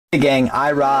Hey gang,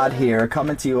 iRod here,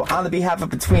 coming to you on the behalf of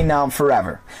Between Now and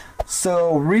Forever.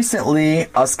 So recently,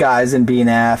 us guys in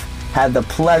BNAF had the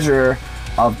pleasure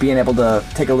of being able to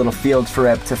take a little field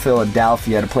trip to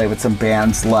Philadelphia to play with some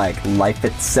bands like Life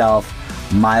Itself,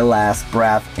 My Last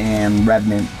Breath, and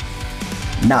Revenant.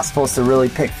 Not supposed to really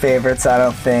pick favorites, I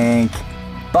don't think,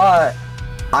 but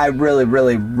I really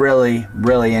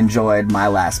enjoyed My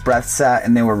Last Breath set,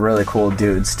 and they were really cool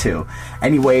dudes too.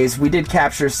 Anyways, we did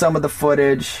capture some of the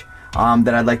footage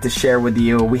that I'd like to share with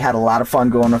you. We had a lot of fun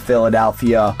going to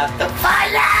Philadelphia,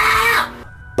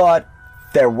 but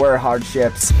there were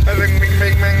hardships.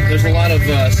 There's a lot of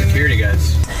security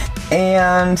guys.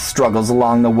 And struggles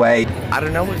along the way. I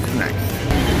don't know what's next.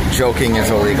 Joking is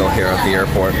illegal here at the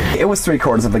airport. It was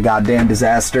 3/4 of a goddamn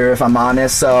disaster, if I'm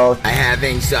honest, so... I have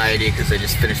anxiety because I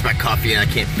just finished my coffee and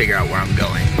I can't figure out where I'm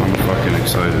going. I'm fucking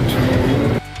excited.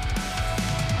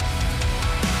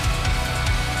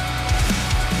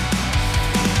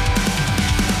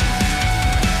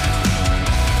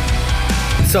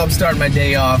 So I'm starting my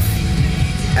day off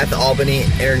at the Albany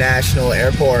International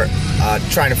Airport,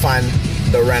 trying to find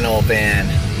the rental van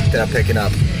that I'm picking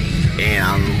up. And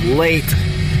I'm late,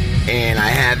 and I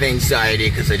have anxiety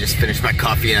because I just finished my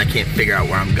coffee and I can't figure out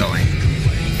where I'm going.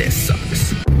 This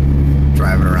sucks.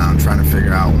 Driving around trying to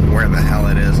figure out where the hell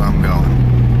it is I'm going.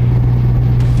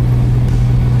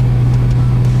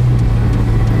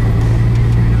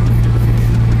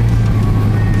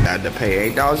 I had to pay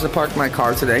 $8 to park my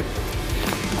car today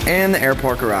in the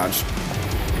airport garage,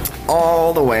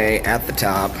 all the way at the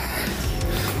top.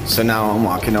 So now I'm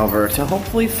walking over to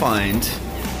hopefully find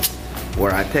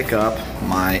where I pick up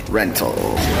my rental.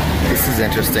 This is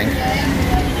interesting.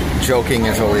 Joking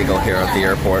is illegal here at the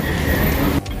airport.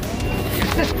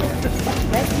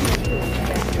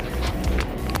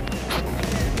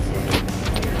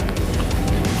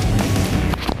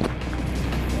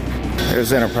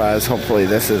 There's Enterprise. Hopefully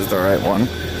this is the right one.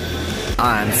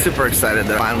 I'm super excited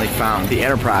that I finally found the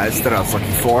Enterprise that I was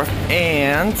looking for.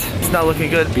 And it's not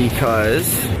looking good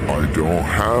because I don't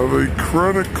have a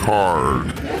credit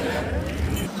card.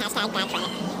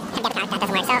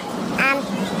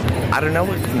 I don't know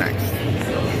what's next,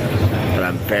 but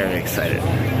I'm very excited.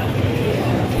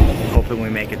 Hoping we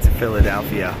make it to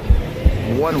Philadelphia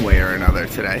one way or another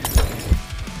today.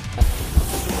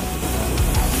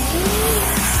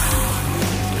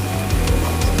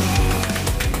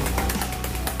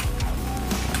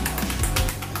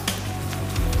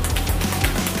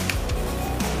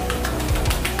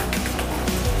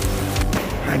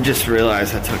 I just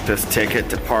realized I took this ticket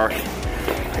to park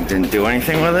and didn't do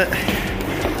anything with it.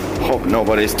 Hope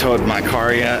nobody's towed my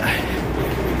car yet.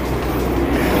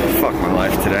 Fuck my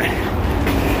life today.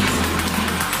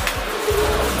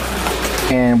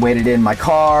 And waited in my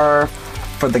car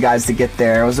for the guys to get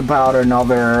there. It was about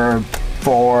another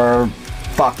 4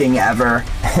 fucking ever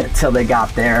till they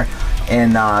got there.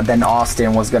 And then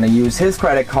Austin was gonna use his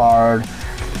credit card,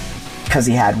 because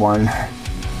he had one,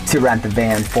 to rent the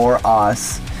van for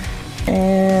us.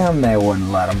 And they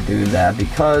wouldn't let him do that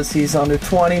because he's under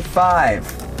 25.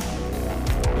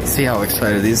 See how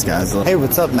excited these guys look. Hey,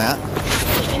 what's up, Matt?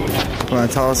 Want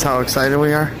to tell us how excited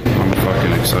we are? I'm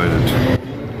fucking excited.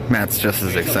 Matt's just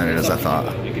as excited as I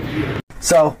thought.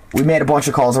 So we made a bunch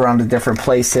of calls around to different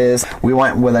places. We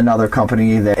went with another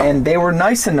company there, and they were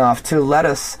nice enough to let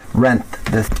us rent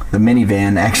the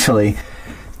minivan, actually,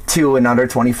 to an under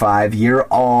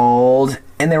 25-year-old.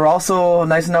 And they were also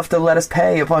nice enough to let us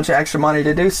pay a bunch of extra money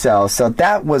to do so. So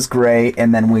that was great,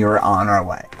 and then we were on our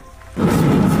way. Sweet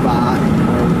spot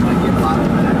where we might get a lot of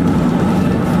that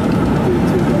due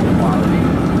to the quality.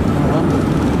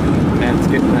 Matt's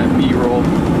getting that B-roll.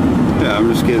 Yeah, I'm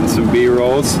just getting some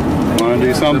B-rolls. Want to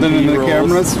do something in the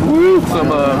cameras? Woo!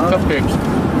 Some cupcakes.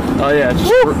 Oh yeah,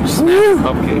 just snap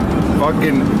cupcake.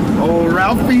 Fucking old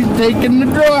Ralphie's taking the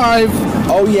drive.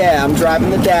 Oh yeah, I'm driving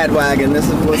the dad wagon. This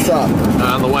is what's up.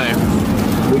 On the way.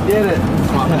 We did it.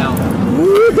 Come on now.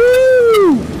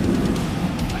 Woohoo!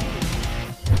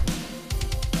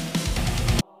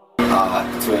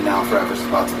 Between Now and Forever is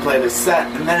about to play this set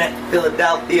in a minute.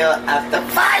 Philadelphia after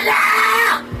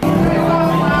fire!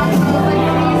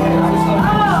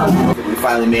 We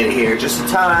finally made it here just in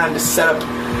time to set up,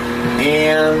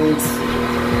 and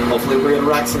hopefully we're gonna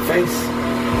rock some face.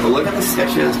 But look at the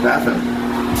sketchy ass bathroom.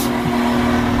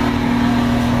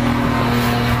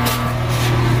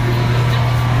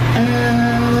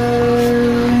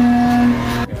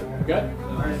 Good?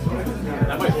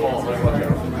 That might fall.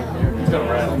 It's gonna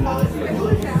rattle.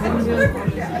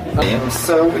 I am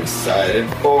so excited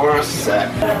for a set.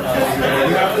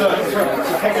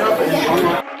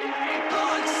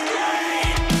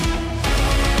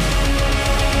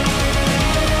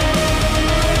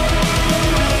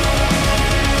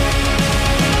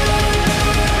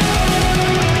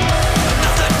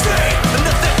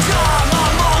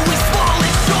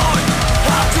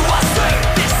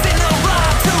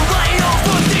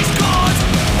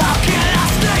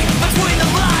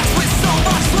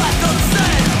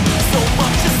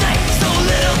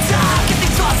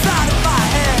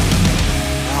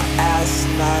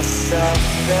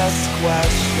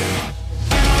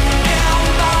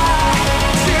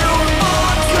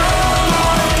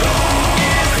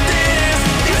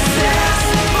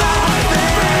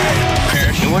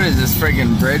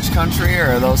 friggin' bridge country, or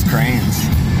are those cranes?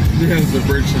 Yeah, it's a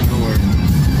bridge to nowhere.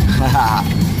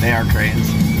 They are cranes.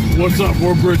 What's up?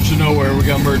 We're bridge to nowhere. We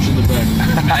got merch in the back.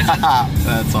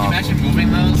 That's awesome. Imagine moving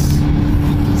those.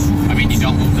 I mean, you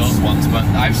don't move those ones, but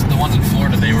the ones in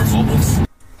Florida, they were mobile.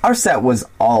 Our set was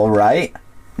all right.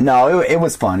 No, it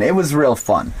was fun. It was real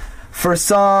fun. For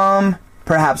some,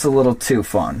 perhaps a little too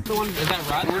fun. Is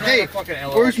that right? Hey,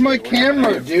 where's my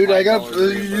camera, dude? I got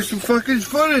some fucking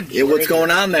footage. Yeah, what's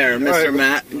going on there, Mr. Right.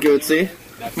 Matt Gootsey?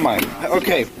 Come on.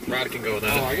 Okay. Rod can go with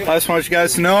that. I just want you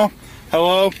guys to know.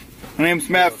 Hello, my name's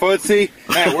Matt Footsy.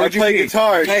 I play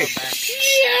guitar. Hey.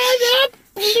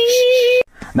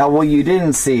 Now, what you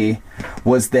didn't see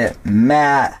was that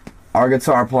Matt, our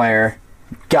guitar player,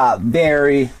 got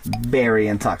very, very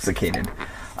intoxicated.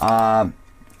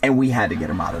 And we had to get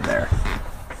him out of there.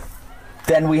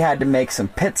 Then we had to make some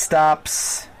pit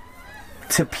stops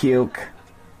to puke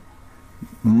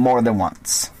more than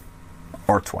once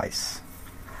or twice.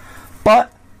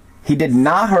 But he did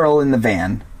not hurl in the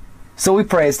van, so we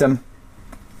praised him.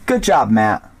 Good job,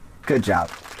 Matt. Good job.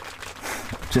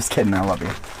 Just kidding, I love you.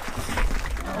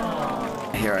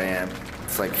 Here I am.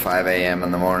 It's like 5 a.m.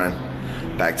 in the morning.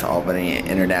 Back to Albany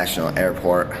International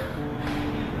Airport.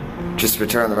 Just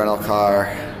returned the rental car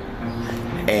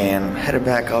and headed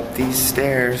back up these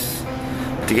stairs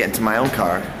to get into my own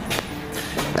car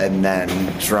and then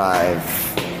drive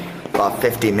about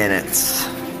 50 minutes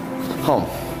home.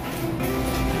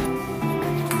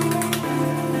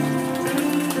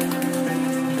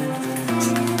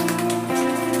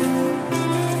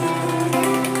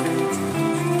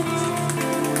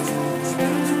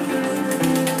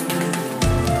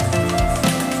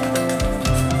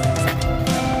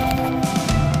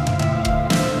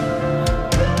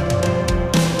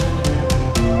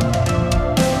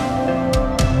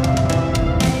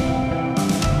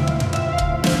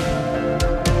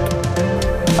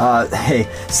 Hey,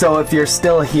 so if you're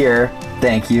still here,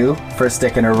 thank you for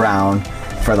sticking around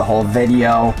for the whole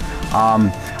video.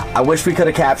 I wish we could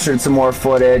have captured some more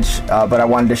footage, but I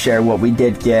wanted to share what we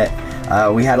did get.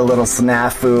 We had a little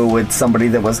snafu with somebody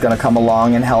that was going to come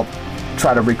along and help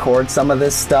try to record some of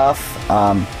this stuff,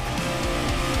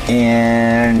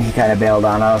 and he kind of bailed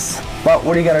on us. But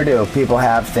what are you going to do? People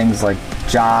have things like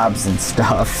jobs and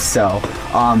stuff, so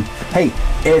hey,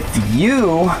 if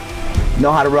you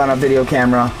know how to run a video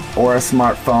camera or a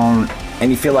smartphone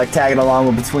and you feel like tagging along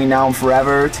with Between Now and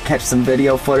Forever to catch some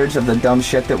video footage of the dumb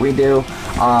shit that we do,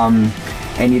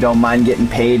 and you don't mind getting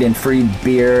paid in free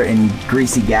beer and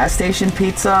greasy gas station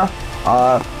pizza,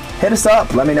 hit us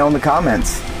up. Let me know in the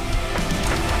comments.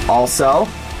 Also,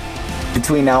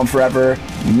 Between Now and Forever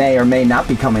may or may not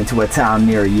be coming to a town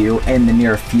near you in the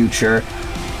near future,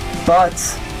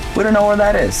 but we don't know where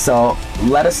that is, so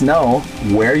let us know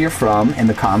where you're from in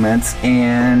the comments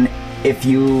and if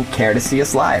you care to see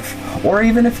us live, or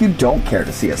even if you don't care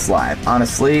to see us live.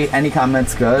 Honestly, any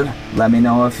comment's good. Let me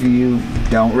know if you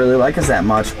don't really like us that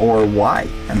much or why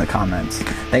in the comments.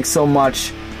 Thanks so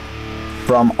much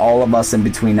from all of us in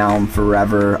Between Now and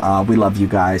Forever. We love you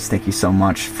guys. Thank you so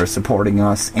much for supporting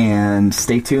us, and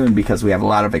stay tuned because we have a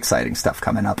lot of exciting stuff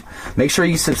coming up. Make sure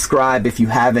you subscribe if you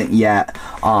haven't yet,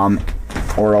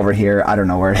 or over here, I don't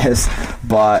know where it is,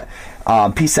 but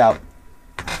peace out.